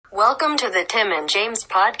Welcome to the Tim and James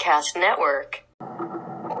Podcast Network.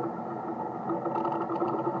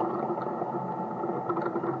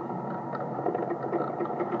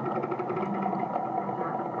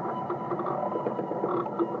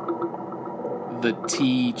 The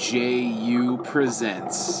TJU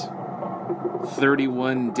presents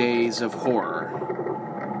 31 Days of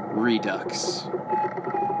Horror Redux.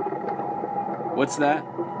 What's that?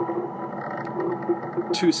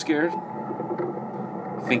 Too scared?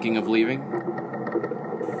 Thinking of leaving?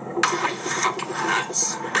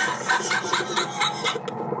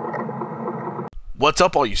 What's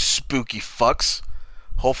up, all you spooky fucks?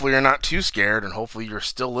 Hopefully you're not too scared, and hopefully you're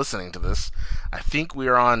still listening to this. I think we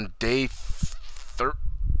are on day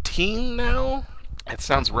 13 now? It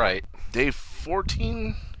sounds right. Day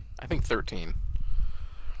 14? I think 13.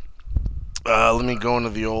 Let me go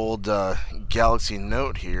into the old Galaxy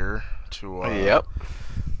Note here to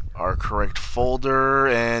our correct folder,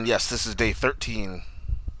 and yes, this is day 13.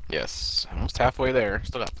 Yes, almost halfway there.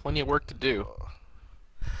 Still got plenty of work to do.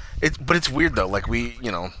 But it's weird though. Like we've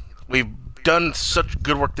done such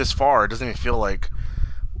good work this far. It doesn't even feel like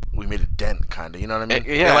we made a dent, kind of. You know what I mean?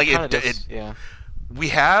 Yeah, like yeah. We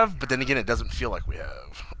have, but then again, it doesn't feel like we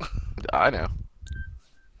have. I know.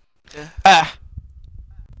 Ah.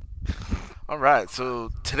 All right.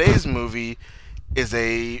 So today's movie is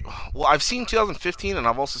I've seen 2015 and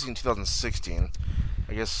I've also seen 2016.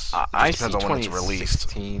 I guess it depends on when it's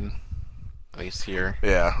released. At least here.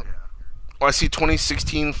 Yeah. Well, I see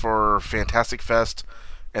 2016 for Fantastic Fest,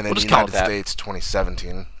 and then United States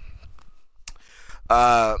 2017.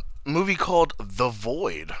 Movie called The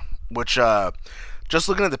Void, which just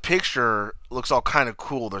looking at the picture looks all kind of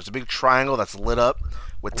cool. There's a big triangle that's lit up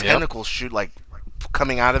with tentacles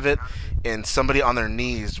coming out of it, and somebody on their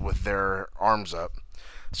knees with their arms up.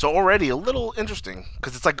 So already a little interesting,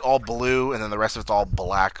 because it's like all blue, and then the rest of it's all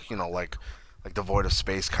black, like the void of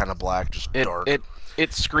space kind of black, just dark.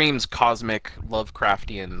 It screams cosmic,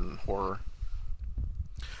 Lovecraftian horror.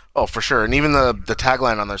 Oh, for sure. And even the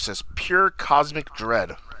tagline on there says, pure cosmic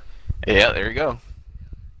dread. Yeah, there you go.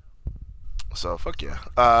 So, fuck yeah.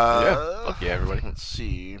 Fuck yeah, everybody. Let's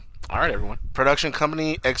see. Alright, everyone. Production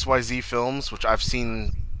company, XYZ Films, which I've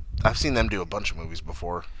seen them do a bunch of movies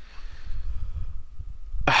before.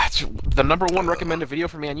 The number one recommended video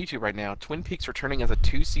for me on YouTube right now. Twin Peaks returning as a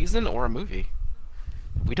 2-season or a movie?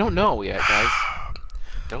 We don't know yet, guys.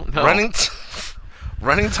 Don't know.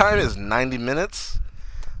 Running time is 90 minutes.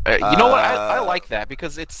 You know what? I like that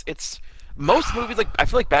because it's most movies, like I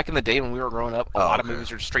feel like back in the day when we were growing up, a lot of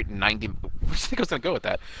movies are just straight 90. I think I was gonna go with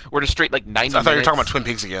that. We're just straight like 90. I thought you were talking about Twin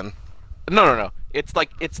Peaks again. No. It's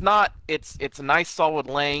like it's a nice solid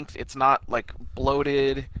length. It's not like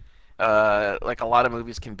bloated, like a lot of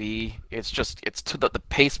movies can be. It's the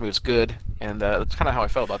pace moves good, and that's kind of how I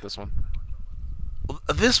felt about this one.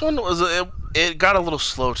 This one it got a little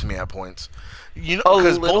slow to me at points.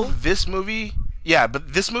 Because both this movie. Yeah,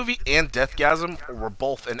 but this movie and Deathgasm were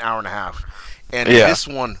both an hour and a half, and this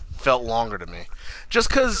one felt longer to me, just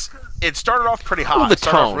because it started off pretty hot. It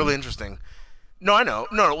started off really interesting. No, I know.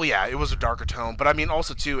 No, yeah, it was a darker tone, but I mean,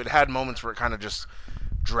 also too, it had moments where it kind of just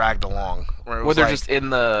dragged along, where they're just in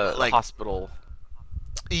the hospital.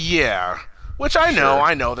 Yeah, which I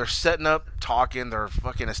know they're setting up, talking, they're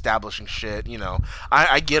fucking establishing shit.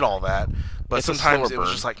 I get all that, but sometimes it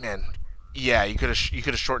was just like, man, yeah, you could have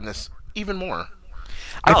shortened this even more.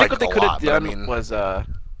 I think what they could have done was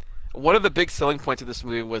one of the big selling points of this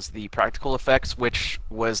movie was the practical effects, which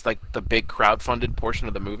was like the big crowd-funded portion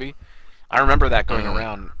of the movie. I remember that going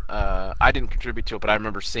around. I didn't contribute to it, but I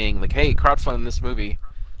remember seeing like, hey, crowdfund this movie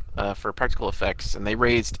for practical effects, and they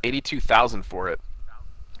raised $82,000 for it.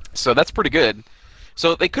 So that's pretty good.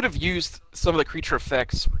 So they could have used some of the creature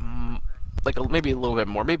effects, like maybe a little bit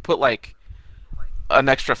more. Maybe put like an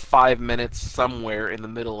extra 5 minutes somewhere in the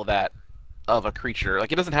middle of a creature.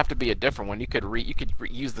 Like it doesn't have to be a different one. You could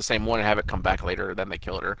use the same one and have it come back later, then they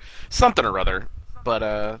kill it or something or other.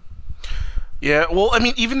 But yeah, well, I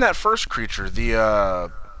mean, even that first creature,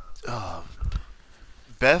 the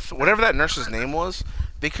Beth, whatever that nurse's name was,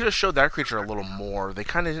 they could have showed that creature a little more. They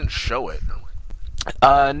kind of didn't show it.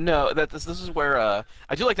 No, this is where I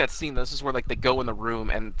do like that scene. This is where like they go in the room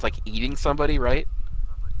and it's like eating somebody, right?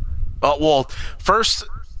 Well, first,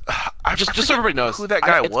 just so everybody knows who that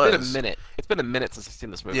guy was. It's been a minute. It's been a minute since I've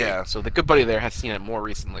seen this movie. Yeah. So the good buddy there has seen it more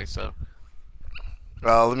recently. So.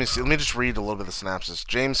 Let me see. Let me just read a little bit of the synopsis.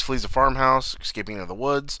 James flees a farmhouse, escaping into the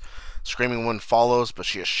woods. Screaming woman follows, but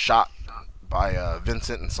she is shot by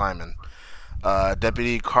Vincent and Simon.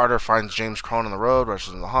 Deputy Carter finds James crawling on the road, rushes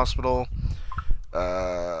him to the hospital.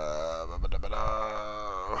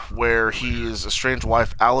 where his estranged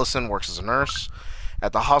wife Allison works as a nurse.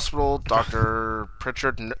 At the hospital, Dr.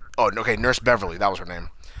 Pritchard... Nurse Beverly, that was her name.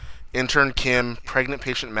 Intern Kim, pregnant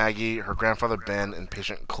patient Maggie, her grandfather Ben, and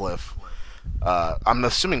patient Cliff. I'm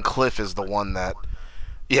assuming Cliff is the one that...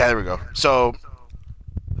 Yeah, there we go. So,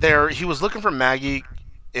 he was looking for Maggie,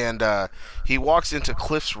 and he walks into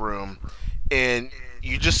Cliff's room, and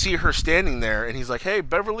you just see her standing there, and he's like, "Hey,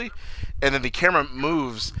 Beverly," and then the camera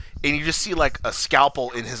moves, and you just see like a scalpel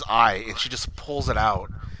in his eye, and she just pulls it out,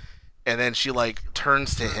 and then she like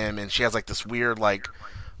turns to him, and she has like this weird like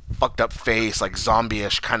fucked up face, like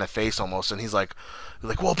zombie-ish kind of face almost, and he's like,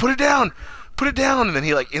 "Well, put it down," and then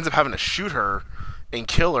he like ends up having to shoot her and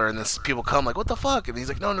kill her, and then people come like, "What the fuck?" And he's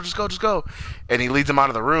like, "No, just go," and he leads them out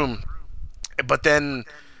of the room, but then.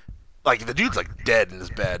 Like, the dude's, like, dead in his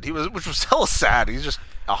bed. Which was hella sad. He's just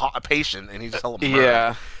a patient, and he's just hella murdered.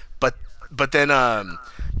 Yeah. But then,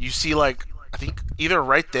 you see, like, I think either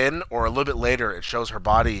right then or a little bit later, it shows her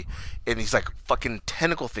body, and these, like, fucking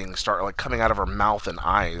tentacle things start, like, coming out of her mouth and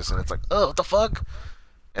eyes, and it's like, oh, what the fuck?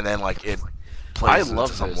 And then, like, it plays into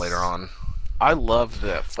something later on. I love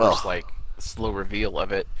the first, like, slow reveal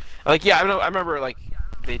of it. Like, yeah, I remember, like,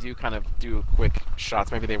 they do kind of do quick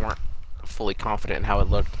shots. Maybe they weren't fully confident in how it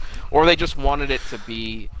looked, or they just wanted it to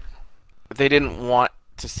be. They didn't want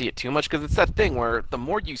to see it too much because it's that thing where the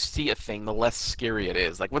more you see a thing, the less scary it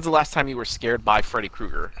is. Like, when's the last time you were scared by Freddy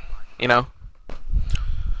Krueger? You know.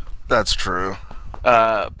 That's true.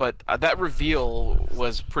 But that reveal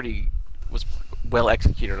was well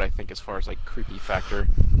executed, I think, as far as like creepy factor.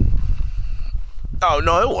 Oh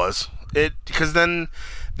no, it was because then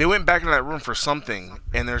they went back into that room for something,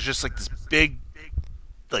 and there's just like this big.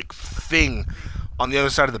 Like thing on the other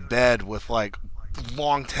side of the bed with like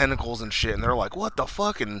long tentacles and shit, and they're like, "What the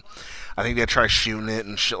fuck?" And I think they try shooting it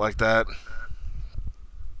and shit like that.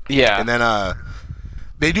 Yeah. And then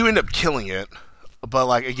they do end up killing it, but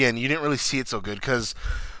like again, you didn't really see it so good because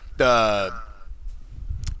the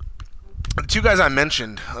two guys I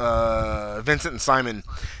mentioned, Vincent and Simon,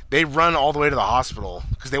 they run all the way to the hospital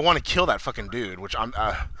because they want to kill that fucking dude. Which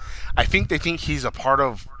I think they think he's a part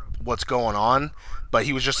of what's going on. But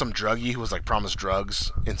he was just some druggie who was like promised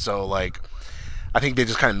drugs, and so like I think they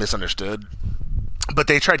just kind of misunderstood. But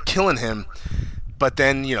they tried killing him, but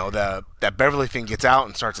then that Beverly thing gets out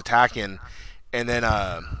and starts attacking, and then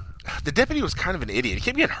the deputy was kind of an idiot. He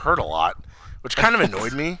kept getting hurt a lot, which kind of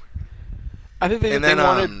annoyed me. I think they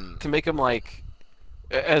wanted to make him like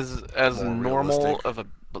as normal realistic. Of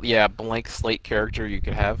a blank slate character you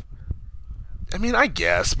could have. I mean, I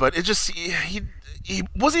guess, but it just he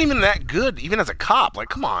wasn't even that good, even as a cop. Like,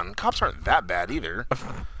 come on, cops aren't that bad either.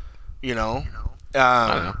 I know.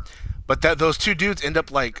 But those two dudes end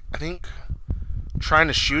up like I think trying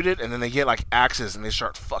to shoot it, and then they get like axes and they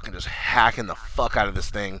start fucking just hacking the fuck out of this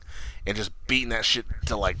thing and just beating that shit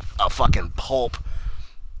to like a fucking pulp.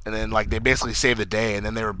 And then like they basically save the day, and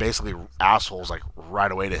then they were basically assholes like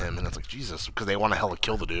right away to him, and it's like Jesus, because they want to hella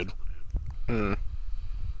kill the dude. Hmm.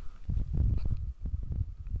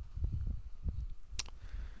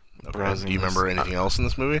 Okay. Do you remember anything else in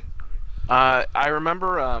this movie? I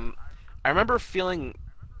remember feeling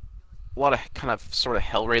a lot of kind of sort of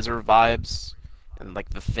Hellraiser vibes and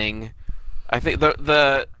like The Thing. I think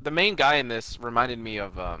the main guy in this reminded me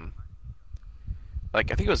of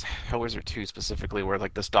like I think it was Hellraiser 2 specifically, where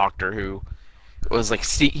like this doctor who was like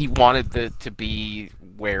he wanted to be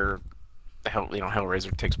where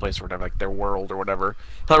Hellraiser takes place or whatever, like their world or whatever.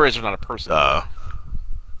 Hellraiser's not a person.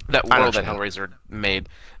 That world that Hellraiser made.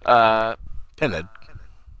 Pinhead.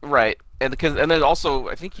 Right. And then also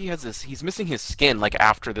I think he's missing his skin like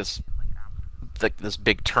after this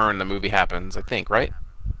big turn the movie happens, I think, right?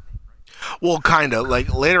 Well, kind of.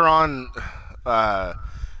 Like later on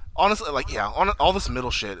honestly, like all this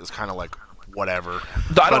middle shit is kind of like whatever.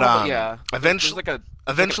 Eventually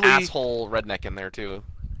there's an asshole redneck in there too.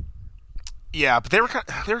 Yeah, but they were kind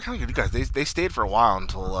of good guys. They stayed for a while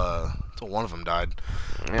until one of them died.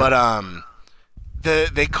 Yeah.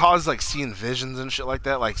 But they caused like seeing visions and shit like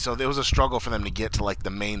that. Like, so there was a struggle for them to get to like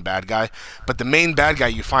the main bad guy. But the main bad guy,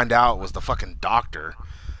 you find out, was the fucking doctor.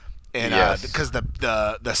 And because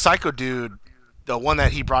the psycho dude, the one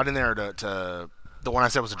that he brought in there to the one I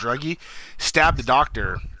said was a druggie, stabbed the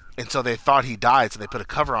doctor. And so they thought he died, so they put a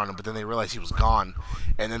cover on him, but then they realized he was gone.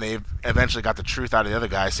 And then they eventually got the truth out of the other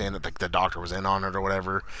guy, saying that the doctor was in on it or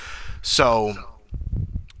whatever. So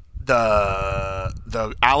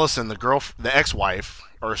the Allison, the ex-wife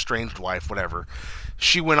or estranged wife, whatever,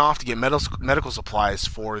 she went off to get medical supplies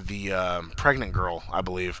for the pregnant girl, I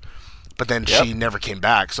believe. But then she never came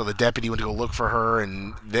back. So the deputy went to go look for her,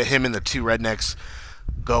 and him and the two rednecks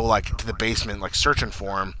go like to the basement, like searching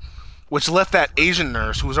for him, which left that Asian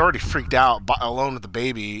nurse who was already freaked out, alone with the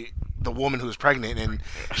baby, the woman who was pregnant, and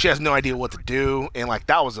she has no idea what to do, and like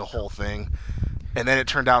that was the whole thing. And then it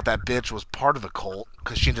turned out that bitch was part of the cult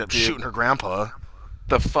because she ended up shooting her grandpa.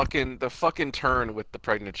 The fucking turn with the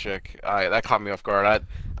pregnant chick, that caught me off guard.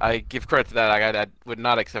 I give credit to that. I would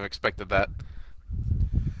not have expected that.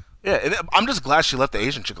 Yeah, and I'm just glad she left the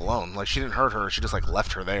Asian chick alone. Like she didn't hurt her. She just like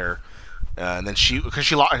left her there, and then she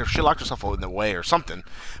locked herself in the way or something.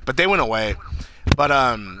 But they went away.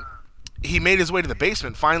 But he made his way to the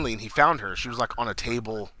basement finally, and he found her. She was like on a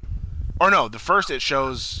table. Or no, the first it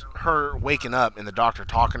shows her waking up and the doctor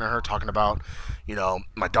talking to her, talking about, you know,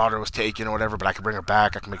 my daughter was taken or whatever, but I can bring her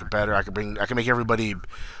back. I can make it better. I can make everybody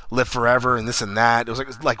live forever and this and that. It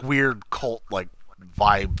was like weird cult like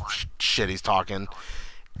vibe shit he's talking.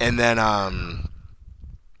 And then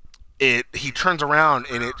he turns around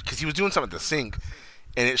and because he was doing something at the sink,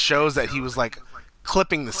 and it shows that he was like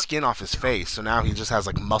clipping the skin off his face, so now he just has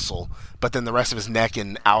like muscle, but then the rest of his neck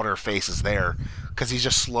and outer face is there because he's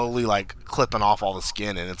just slowly like clipping off all the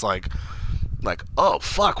skin, and it's like oh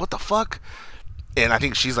fuck, what the fuck? And I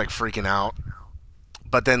think she's like freaking out.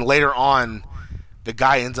 But then later on, the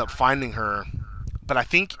guy ends up finding her, but I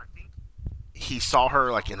think he saw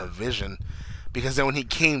her like in a vision, because then when he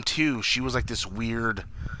came to, she was like this weird,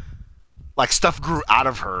 like stuff grew out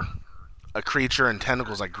of her, a creature and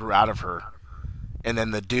tentacles like grew out of her. And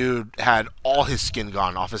then the dude had all his skin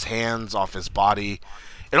gone, off his hands, off his body.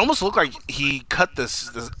 It almost looked like he cut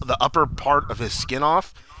the upper part of his skin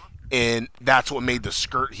off, and that's what made the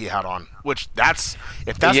skirt he had on. Which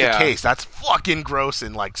if that's the case, that's fucking gross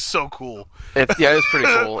and like so cool. It's pretty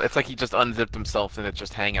cool. It's like he just unzipped himself and it's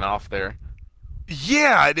just hanging off there.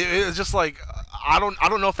 Yeah, it was just like I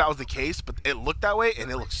don't know if that was the case, but it looked that way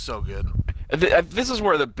and it looked so good. This is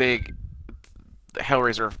where the big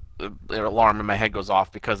Hellraiser alarm in my head goes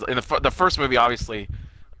off, because in the first movie, obviously,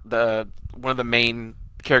 one of the main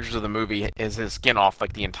characters of the movie is his skin off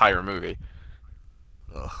like the entire movie.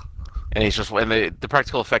 Ugh. And the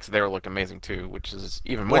practical effects there look amazing too, which is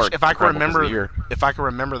even more. If I can remember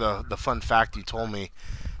the fun fact you told me,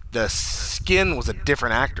 the skin was a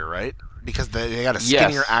different actor, right? Because they got a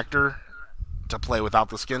skinnier actor to play without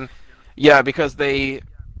the skin. Yeah, because they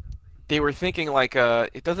were thinking like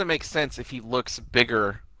it doesn't make sense if he looks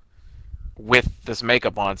bigger with this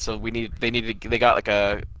makeup on, so they got like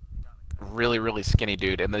a really, really skinny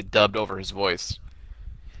dude and they dubbed over his voice.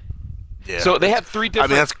 Yeah. So they had three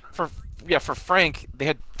different for Frank, they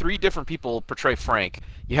had three different people portray Frank.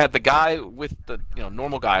 You had the guy with the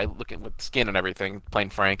normal guy looking with skin and everything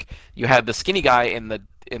playing Frank. You had the skinny guy in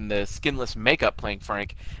the skinless makeup playing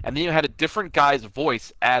Frank, and then you had a different guy's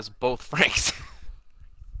voice as both Franks.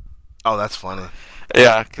 Oh, that's funny.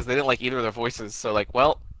 Yeah, because they didn't like either of their voices, so like,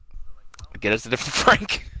 well, get us a different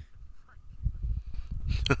Frank.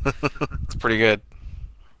 It's pretty good.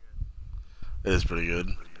 It is pretty good.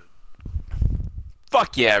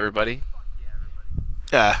 Fuck yeah, everybody.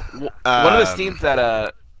 Yeah. One of the scenes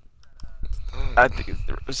that I think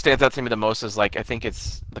stands out to me the most is like, I think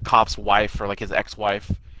it's the cop's wife or like his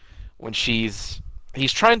ex-wife, when the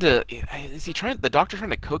doctor trying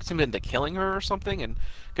to coax him into killing her or something, and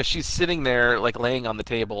because she's sitting there like laying on the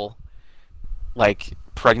table like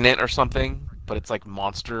pregnant or something, but it's like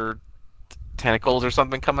monster tentacles or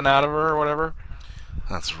something coming out of her or whatever.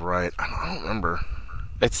 That's right. I don't remember.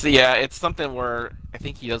 It's something where I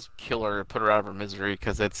think he does kill her, put her out of her misery,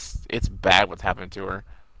 because it's bad what's happening to her.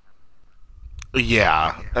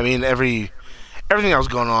 Yeah, I mean everything that was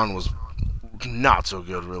going on was not so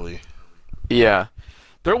good, really. Yeah,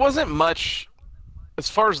 there wasn't much as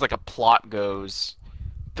far as like a plot goes.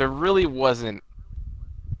 There really wasn't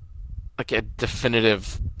like a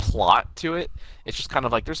definitive plot to it. It's just kind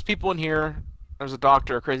of like there's people in here. There's a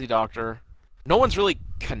doctor, a crazy doctor. No one's really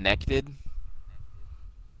connected.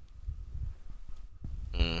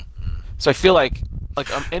 So I feel like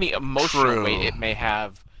any emotional weight it may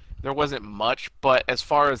have, there wasn't much. But as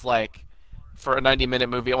far as like for a 90-minute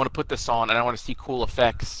movie, I want to put this on and I want to see cool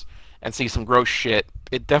effects and see some gross shit.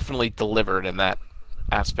 It definitely delivered in that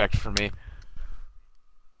aspect for me.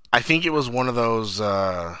 I think it was one of those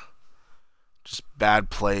just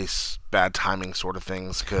bad place, bad timing sort of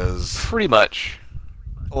things. Cause pretty much,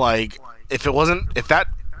 like if that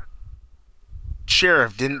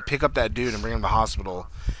sheriff didn't pick up that dude and bring him to the hospital,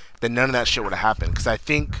 then none of that shit would have happened. Because I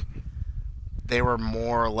think they were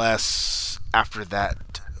more or less after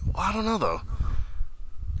that. Well, I don't know though,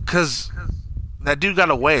 because that dude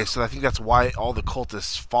got away, so I think that's why all the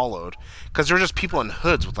cultists followed. Because there were just people in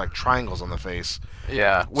hoods with like triangles on the face.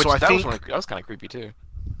 Yeah, which so that was kind of creepy too.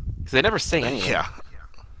 Because they never say anything. Yeah,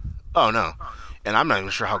 Oh no, and I'm not even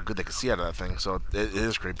sure how good they could see out of that thing. So it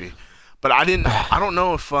is creepy. But I didn't. I don't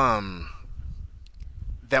know if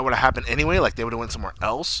that would have happened anyway. Like they would have went somewhere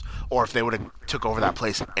else, or if they would have took over that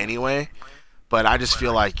place anyway. But I just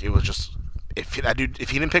feel like it was just if that dude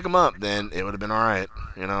if he didn't pick him up, then it would have been all right.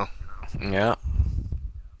 You know. Yeah.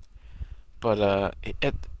 But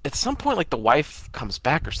at some point, like the wife comes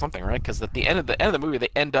back or something, right? Because at the end of the movie, they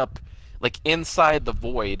end up like inside the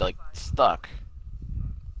void, like stuck.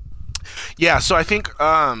 Yeah. So I think if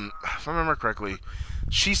I remember correctly,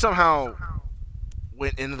 she somehow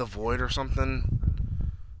went into the void or something,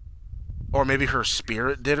 or maybe her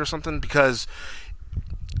spirit did or something because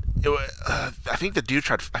I think the dude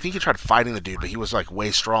tried. I think he tried fighting the dude, but he was like way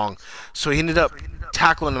strong. So he ended up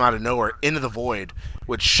tackling him out of nowhere into the void,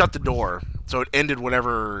 which shut the door. So it ended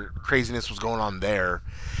whatever craziness was going on there,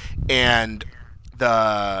 and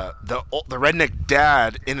the redneck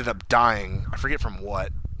dad ended up dying. I forget from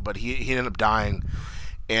what, but he ended up dying,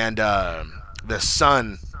 and the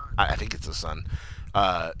son. I think it's the son.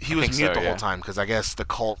 He was mute the whole time because I guess the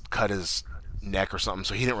cult cut his neck or something,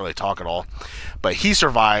 so he didn't really talk at all. But he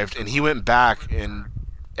survived, and he went back, and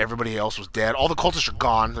everybody else was dead. All the cultists are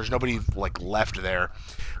gone. There's nobody like left there.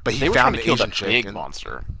 But he found the Asian chick. Big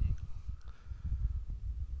monster.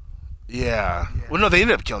 Yeah. Well, no, they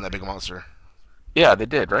ended up killing that big monster. Yeah, they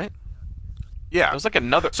did, right? Yeah. It was like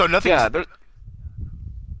another. So nothing. Yeah,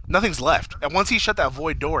 nothing's left. And once he shut that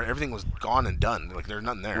void door, everything was gone and done. Like there's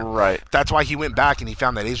nothing there. Right. That's why he went back and he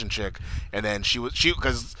found that Asian chick, and then she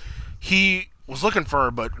because he was looking for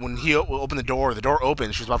her, but when he opened the door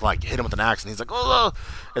opened. She was about to like hit him with an axe, and he's like, "Oh!"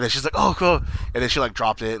 And then she's like, "Oh, cool!" And then she like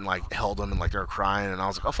dropped it and like held him, and like they were crying, and I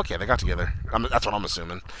was like, "Oh fuck yeah, they got together." That's what I'm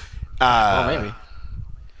assuming. Well, maybe.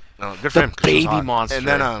 No, good for him. Baby monster. And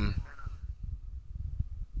then I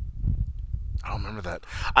don't remember that.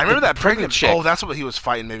 I remember that pregnant chick. Oh, that's what he was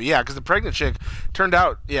fighting. Maybe because the pregnant chick turned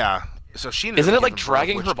out So she isn't it like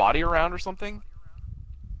dragging her body around or something?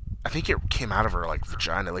 I think it came out of her like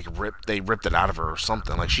vagina, like they ripped it out of her or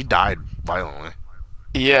something. Like she died violently.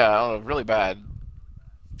 Yeah, really bad.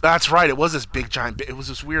 That's right. It was this big giant. It was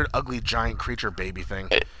this weird, ugly, giant creature baby thing.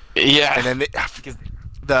 Yeah. And then I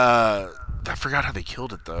forgot how they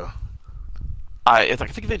killed it though. I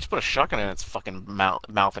think they just put a shotgun in its fucking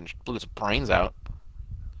mouth and blew its brains out.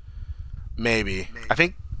 Maybe. I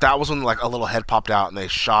think that was when like a little head popped out and they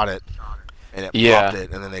shot it. And it popped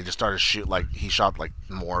it, and then they just started shoot like he shot like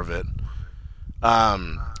more of it.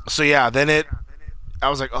 So yeah, then I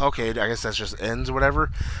was like, oh, okay, I guess that just ends or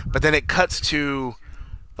whatever. But then it cuts to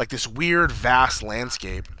like this weird, vast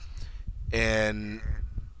landscape, and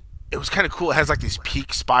it was kind of cool. It has like these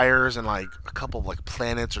peak spires and like a couple of like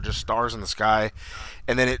planets or just stars in the sky,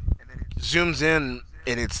 and then it zooms in,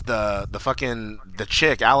 and it's the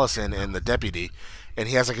chick Allison and the deputy. And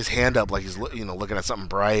he has like his hand up, like he's looking at something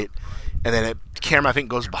bright, and then the camera I think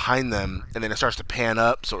goes behind them, and then it starts to pan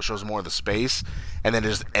up, so it shows more of the space, and then it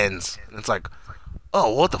just ends. And it's like,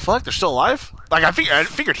 oh, what the fuck? They're still alive? Like I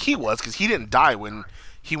figured he was because he didn't die when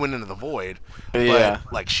he went into the void. Yeah.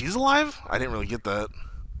 But like she's alive? I didn't really get that.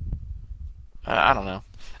 I don't know.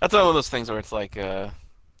 That's one of those things where it's like,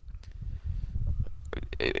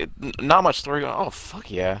 not much story going. Oh fuck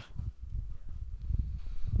yeah.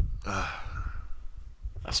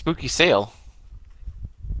 A spooky sale.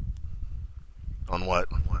 On what?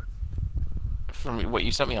 From what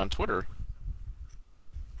you sent me on Twitter.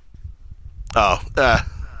 Oh. I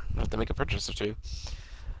have to make a purchase or two.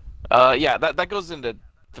 Yeah, that goes into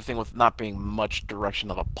the thing with not being much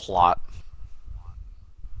direction of a plot.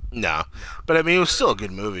 No. But I mean, it was still a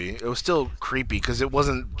good movie. It was still creepy because it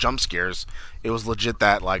wasn't jump scares. It was legit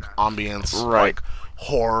that like ambience, right. Like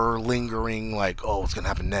horror lingering, like, oh, what's gonna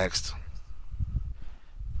happen next?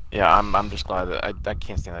 Yeah, I'm just glad that I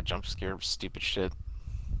can't stand that jump scare stupid shit.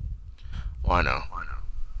 Well, I know.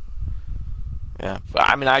 Yeah, but,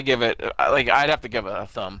 I mean, I give it like I'd have to give it a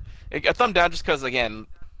thumb down just because again,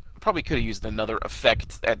 probably could have used another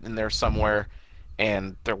effect in there somewhere,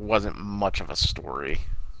 and there wasn't much of a story.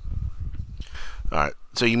 All right.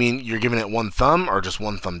 So you mean you're giving it one thumb or just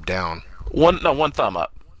one thumb down? One thumb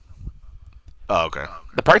up. Oh, okay.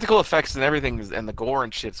 The practical effects and everything and the gore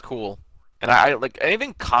and shit's cool. And I like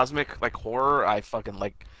anything cosmic like horror. I fucking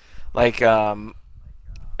like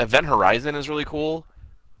Event Horizon is really cool.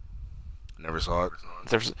 Never saw it.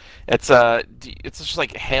 It's just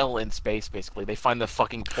like hell in space basically. They find the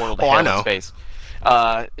fucking portal to hell in space.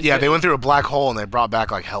 Yeah, they went through a black hole and they brought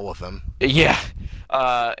back like hell with them. Yeah.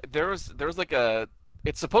 There was like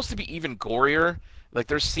it's supposed to be even gorier. Like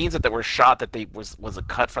there's scenes that were shot that was a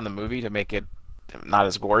cut from the movie to make it not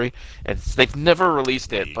as gory. They've never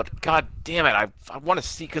released it, but god damn it, I want to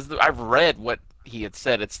see, because I've read what he had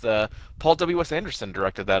said. It's the Paul W.S. Anderson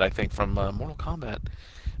directed that, I think, from Mortal Kombat.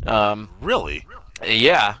 Really?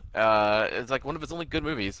 Yeah, it's like one of his only good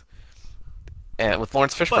movies, and with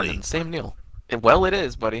Lawrence Fishburne and Sam Neill. Well, it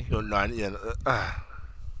is, buddy.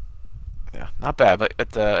 Yeah, not bad, but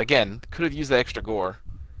again, could have used the extra gore.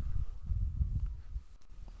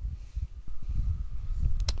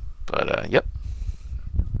 But yep.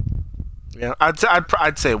 Yeah,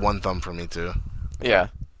 I'd say one thumb for me too. Yeah,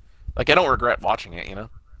 like I don't regret watching it, you know.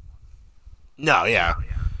 No, yeah.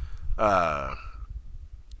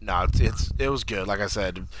 No, it was good. Like I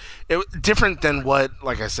said, it different than what,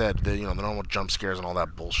 like I said, the normal jump scares and all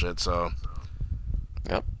that bullshit. So,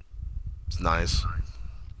 yep, it's nice.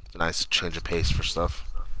 It's a nice change of pace for stuff.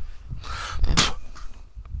 Yeah.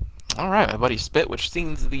 All right, my buddy Spit, which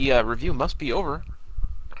seems the review must be over.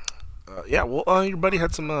 Yeah, well, your buddy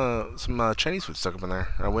had some Chinese food stuck up in there.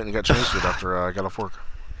 I went and got Chinese food after I got off work.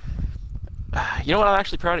 You know what? I'm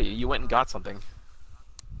actually proud of you. You went and got something.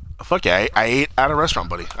 Fuck yeah, I ate at a restaurant,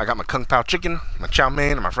 buddy. I got my Kung Pao chicken, my chow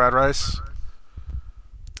mein, and my fried rice.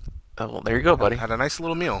 Oh, well, there you go, buddy. Had a nice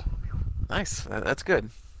little meal. Nice. That's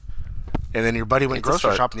good. And then your buddy went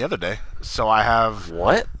grocery shopping the other day. So I have...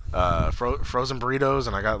 What? Frozen burritos,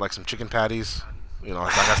 and I got, like, some chicken patties. I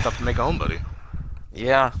got stuff to make at home, buddy.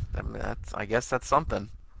 Yeah, I mean, I guess that's something.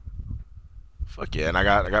 Fuck yeah, and I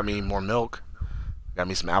got me more milk. Got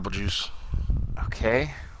me some apple juice.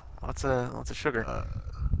 Okay. Lots of sugar.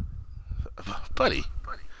 Buddy.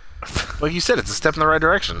 Like you said, it's a step in the right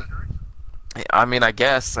direction. I mean, I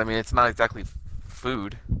guess. I mean, it's not exactly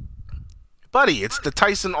food. Buddy, it's the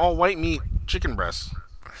Tyson all-white meat chicken breast.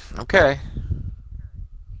 Okay.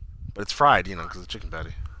 But it's fried, because it's chicken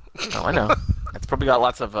patty. Oh, I know. It's probably got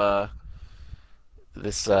lots of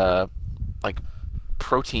this like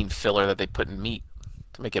protein filler that they put in meat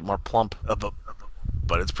to make it more plump.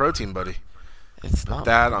 But it's protein, buddy. It's not.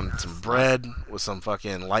 That on some bread with some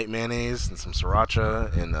fucking light mayonnaise and some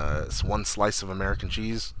sriracha and one slice of American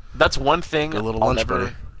cheese. That's one thing. A little lunch,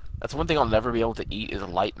 buddy. That's one thing I'll never be able to eat is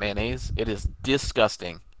light mayonnaise. It is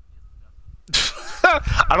disgusting.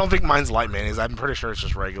 I don't think mine's light mayonnaise. I'm pretty sure it's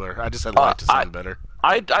just regular. I just said light to sound better.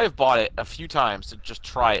 I've bought it a few times to just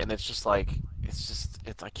try it, and it's just like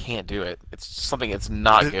I can't do it. It's just something that's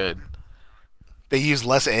not good. They use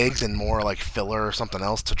less eggs and more like filler or something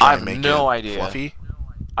else to try and make it fluffy.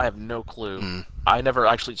 I have no clue. I never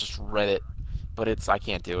actually just read it, but I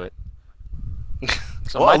can't do it.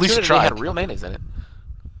 So well, at least you tried. Had real mayonnaise in it.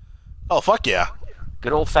 Oh fuck yeah!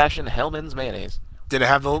 Good old fashioned Hellman's mayonnaise. Did it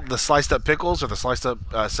have the sliced up pickles or the sliced up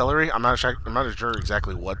celery? I'm not sure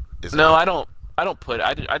exactly what is. No, I don't put.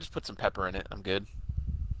 I just put some pepper in it. I'm good.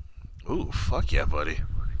 Ooh, fuck yeah, buddy.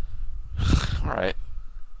 All right.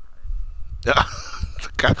 Yeah.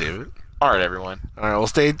 God damn it. All right, everyone. All right, well,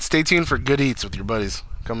 stay tuned for Good Eats with your buddies.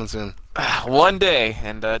 Coming soon. One day,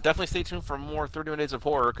 and definitely stay tuned for more 31 Days of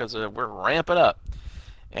Horror, because we're ramping up.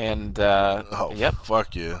 And, yep.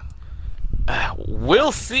 Fuck yeah.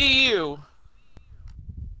 We'll see you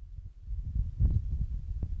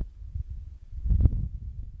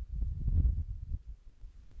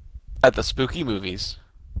at the spooky movies.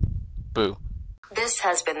 Boo. This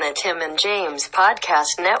has been the Tim and James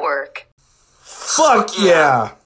Podcast Network. Fuck yeah!